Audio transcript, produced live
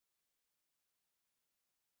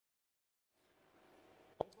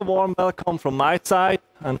a warm welcome from my side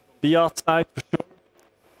and Beat's side for sure.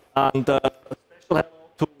 And a special hello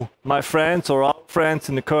to my friends or our friends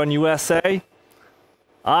in the Kern USA.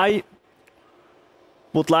 I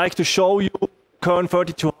would like to show you Kern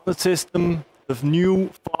 3200 system, the new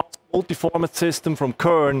fast multi-format system from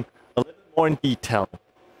Kern, a little more in detail.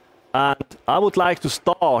 And I would like to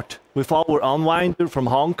start with our unwinder from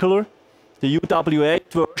Hunkeler, the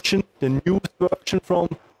UW8 version, the newest version from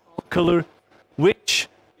Hunkeler, which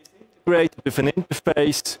is integrated with an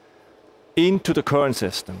interface into the Kern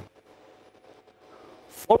system.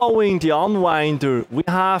 Following the unwinder, we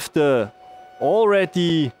have the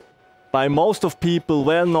already, by most of people,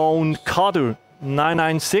 well-known Cutter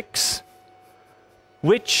 996,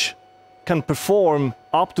 which can perform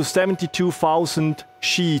up to 72,000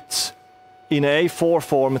 sheets in A4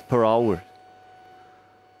 format per hour.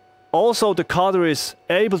 Also, the Cutter is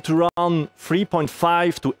able to run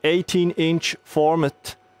 3.5 to 18-inch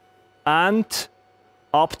format and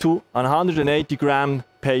up to 180 gram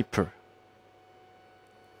paper.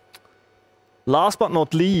 Last but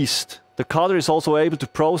not least, the Cutter is also able to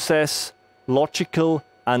process logical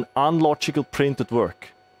and unlogical printed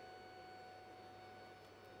work.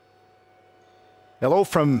 Hello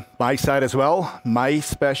from my side as well. My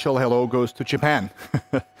special hello goes to Japan.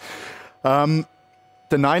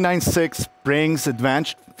 The 996 brings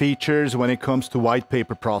advanced features when it comes to white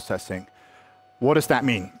paper processing. What does that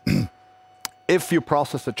mean? If you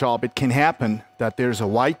process a job, it can happen that there's a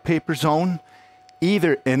white paper zone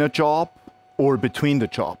either in a job or between the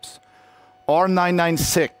jobs. Our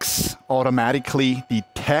 996 automatically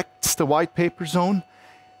detects the white paper zone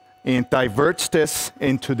and diverts this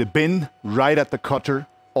into the bin right at the cutter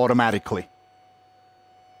automatically.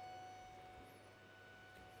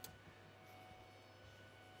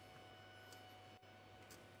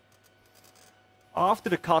 After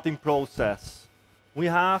the cutting process, we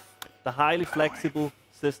have the highly flexible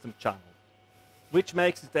system channel, which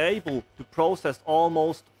makes it able to process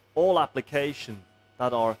almost all applications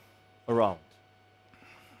that are around.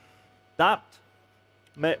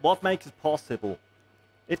 What makes it possible?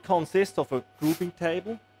 It consists of a grouping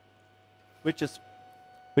table, which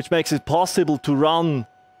makes it possible to run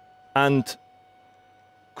and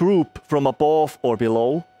group from above or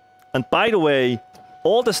below. And by the way,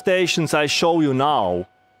 all the stations I show you now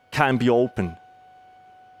can be open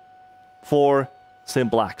for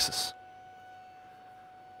simple access.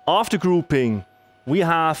 After grouping, we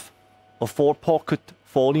have a 4-pocket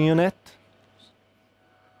folding unit,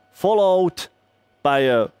 followed by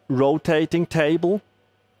a rotating table,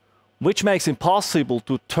 which makes it possible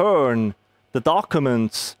to turn the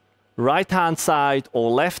documents right-hand side or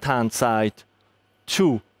left-hand side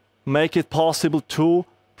to make it possible to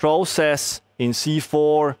process in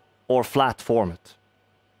C4 or flat format.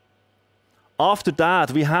 After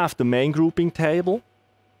that, we have the main grouping table.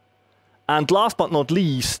 And last but not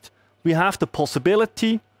least, we have the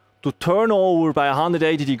possibility to turn over by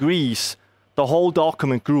 180 degrees the whole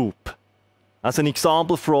document group. As an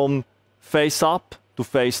example, from face up to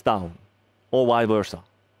face down, or vice versa.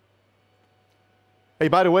 Hey,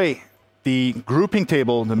 by the way, the grouping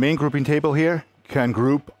table, the main grouping table here, can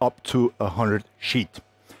group up to 100 sheets.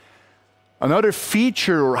 Another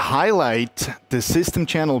feature or highlight the system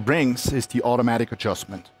channel brings is the automatic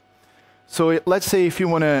adjustment. So let's say if you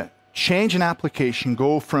want to change an application,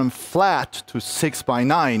 go from flat to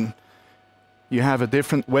 6x9, you have a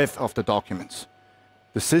different width of the documents.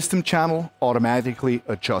 The system channel automatically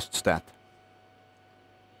adjusts that.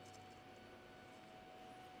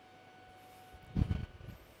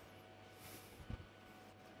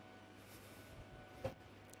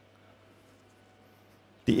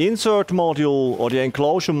 The insert module or the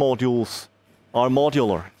enclosure modules are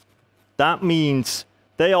modular. That means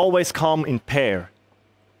they always come in pair.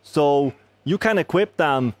 So you can equip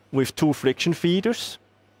them with 2 friction feeders,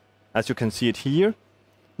 as you can see it here,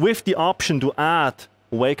 with the option to add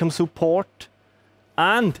Wacom support,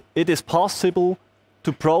 and it is possible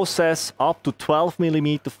to process up to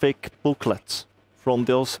 12mm thick booklets from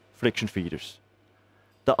those friction feeders.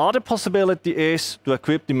 The other possibility is to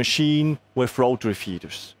equip the machine with rotary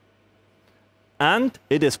feeders. And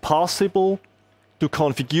it is possible to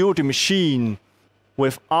configure the machine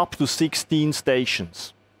with up to 16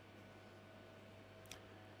 stations.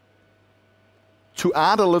 To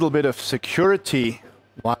add a little bit of security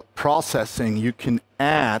while processing, you can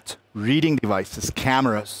add reading devices,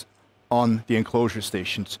 cameras, on the enclosure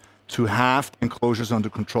stations to have the enclosures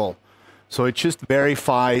under control. So it just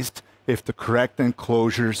verifies if the correct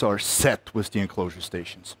enclosures are set with the enclosure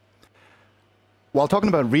stations. While talking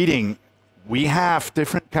about reading, we have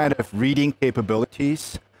different kind of reading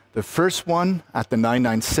capabilities The first one at the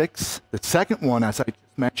 996, the second one, as I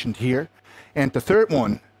just mentioned here, and the third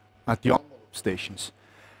one at the envelope stations.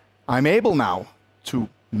 I'm able now to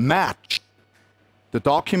match the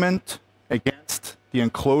document against the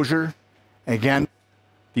enclosure, against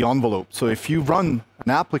the envelope. So if you run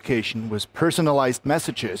an application with personalized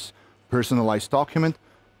messages, personalized document,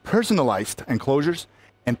 personalized enclosures,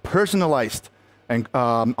 and personalized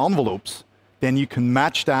envelopes, then you can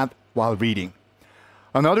match that while reading.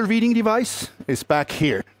 Another reading device is back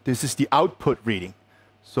here. This is the output reading.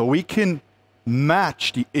 So we can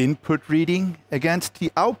match the input reading against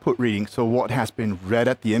the output reading. So what has been read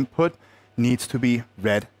at the input needs to be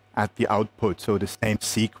read at the output. So the same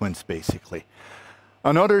sequence, basically.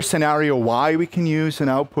 Another scenario why we can use an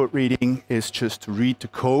output reading is just to read the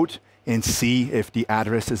code and see if the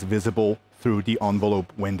address is visible through the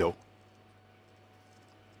envelope window.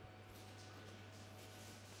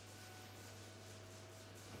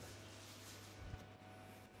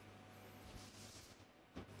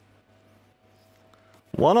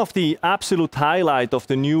 One of the absolute highlights of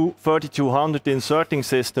the new 3200 inserting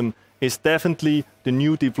system is definitely the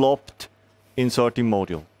new developed inserting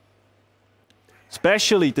module.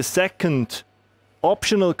 Especially the second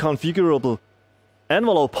optional configurable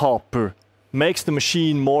envelope hopper makes the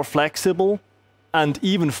machine more flexible and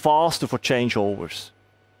even faster for changeovers.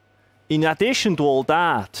 In addition to all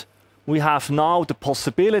that, we have now the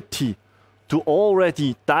possibility to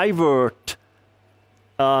already divert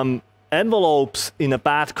envelopes in a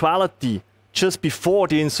bad quality just before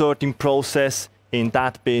the inserting process in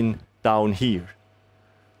that bin down here.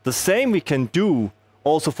 The same we can do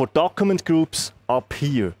also for document groups up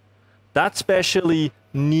here. That's especially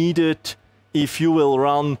needed if you will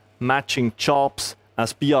run matching jobs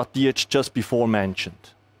as Beat just before mentioned.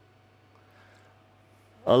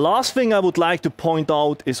 A last thing I would like to point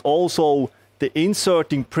out is also the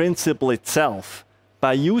inserting principle itself.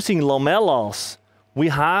 By using lamellas, we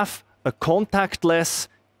have a contactless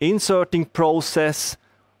inserting process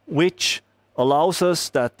which allows us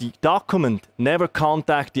that the document never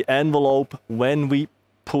contact the envelope when we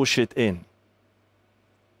push it in.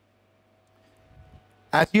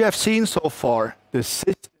 As you have seen so far, the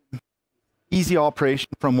system is easy operation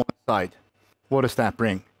from one side. What does that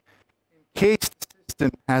bring? In case the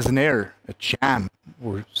system has an error, a jam,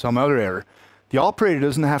 or some other error, the operator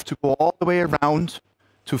doesn't have to go all the way around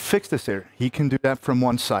to fix this error. He can do that from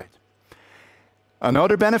one side.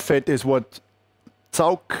 Another benefit is what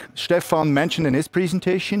Stefan mentioned in his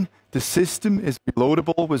presentation. The system is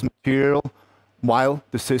reloadable with material while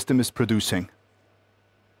the system is producing.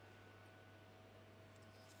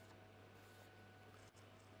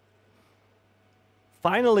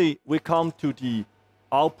 Finally, we come to the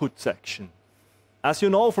output section. As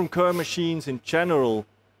you know from Kern machines in general,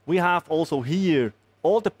 we have also here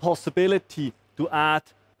all the possibility to add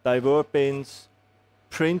divert bins,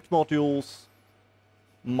 print modules,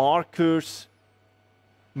 markers,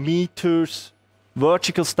 meters,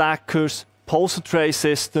 vertical stackers, poster tray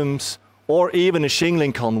systems, or even a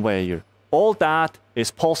shingling conveyor. All that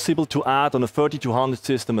is possible to add on a 3200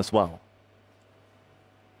 system as well.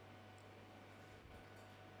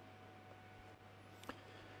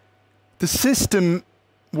 The system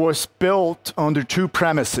was built under two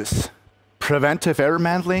premises: preventive error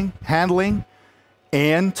handling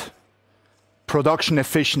and production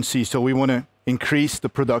efficiency. So we want to increase the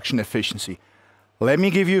production efficiency. Let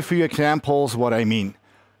me give you a few examples what I mean.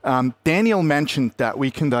 Daniel mentioned that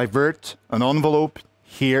we can divert an envelope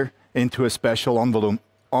here into a special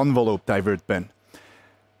envelope divert bin.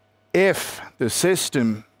 If the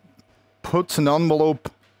system puts an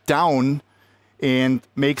envelope down and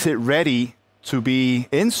makes it ready to be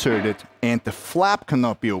inserted and the flap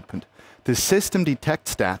cannot be opened, the system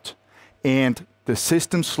detects that and the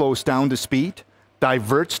system slows down the speed,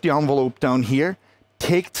 diverts the envelope down here,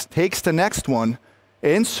 takes the next one,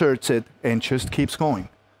 inserts it, and just keeps going.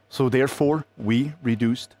 So therefore, we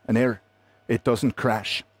reduced an error. It doesn't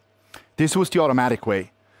crash. This was the automatic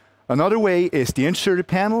way. Another way is the insured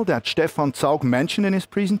panel that Stefan Zaug mentioned in his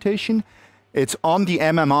presentation. It's on the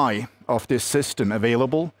MMI of this system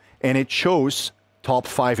available, and it shows top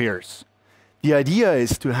 5 errors. The idea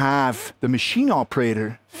is to have the machine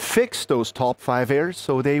operator fix those top 5 errors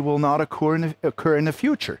so they will not occur in the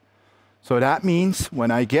future. So that means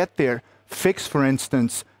when I get there, fix, for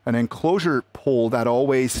instance, an enclosure pole that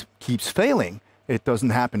always keeps failing, it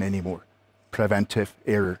doesn't happen anymore. Preventive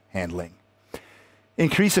error handling.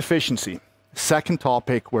 Increase efficiency. Second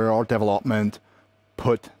topic where our development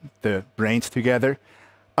put the brains together.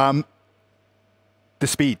 The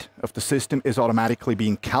speed of the system is automatically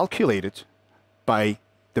being calculated by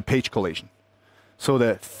the page collation. So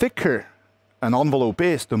the thicker an envelope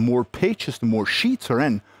is, the more pages, the more sheets are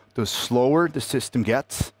in, the slower the system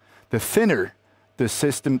gets. The thinner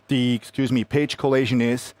the page collation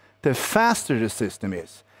is, the faster the system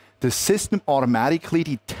is. The system automatically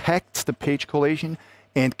detects the page collation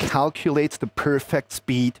and calculates the perfect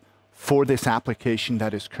speed for this application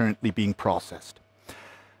that is currently being processed.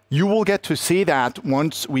 You will get to see that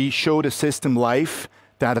once we show the system live,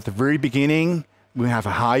 that at the very beginning, we have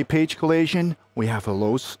a high page collation, we have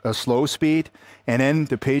a slow speed, and then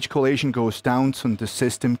the page collation goes down so the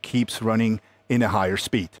system keeps running in a higher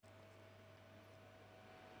speed.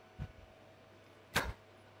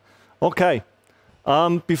 Okay.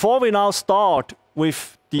 Before we now start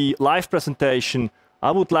with the live presentation,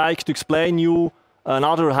 I would like to explain you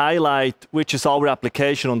another highlight, which is our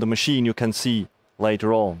application on the machine you can see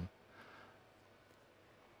later on.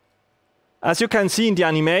 As you can see in the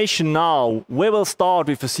animation now, we will start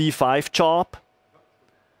with a C5 job,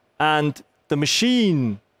 and the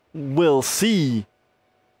machine will see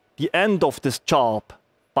the end of this job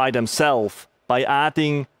by themselves by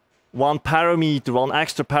adding one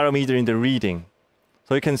extra parameter in the reading.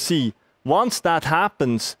 So you can see, once that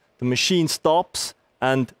happens, the machine stops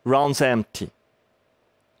and runs empty.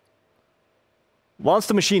 Once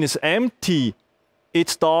the machine is empty, it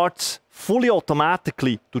starts fully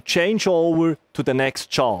automatically to change over to the next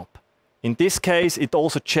job. In this case, it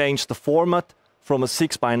also changed the format from a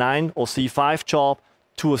 6x9 or C5 job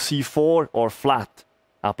to a C4 or flat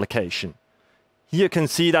application. Here you can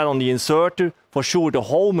see that on the inserter, for sure the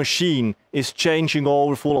whole machine is changing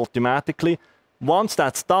over full automatically. Once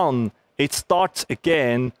that's done, it starts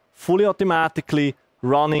again fully automatically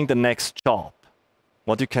running the next job.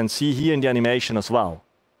 What you can see here in the animation as well.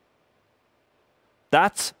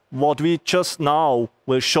 That's what we just now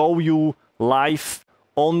will show you live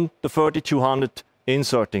on the 3200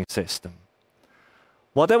 inserting system.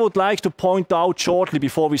 What I would like to point out shortly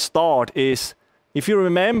before we start is, if you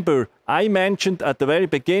remember, I mentioned at the very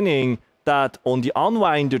beginning that on the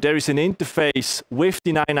unwinder there is an interface with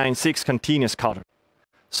the 996 continuous cutter.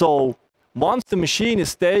 So once the machine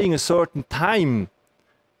is staying a certain time,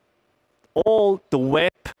 all the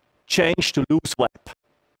web change to loose web.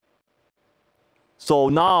 So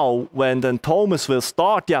now, when then Thomas will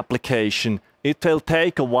start the application, it will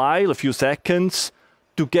take a while, a few seconds,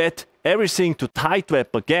 to get everything to tight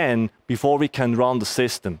web again before we can run the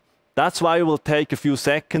system. That's why it will take a few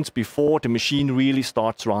seconds before the machine really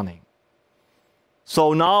starts running.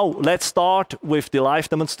 So now, let's start with the live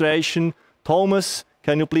demonstration. Thomas,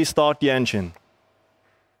 can you please start the engine?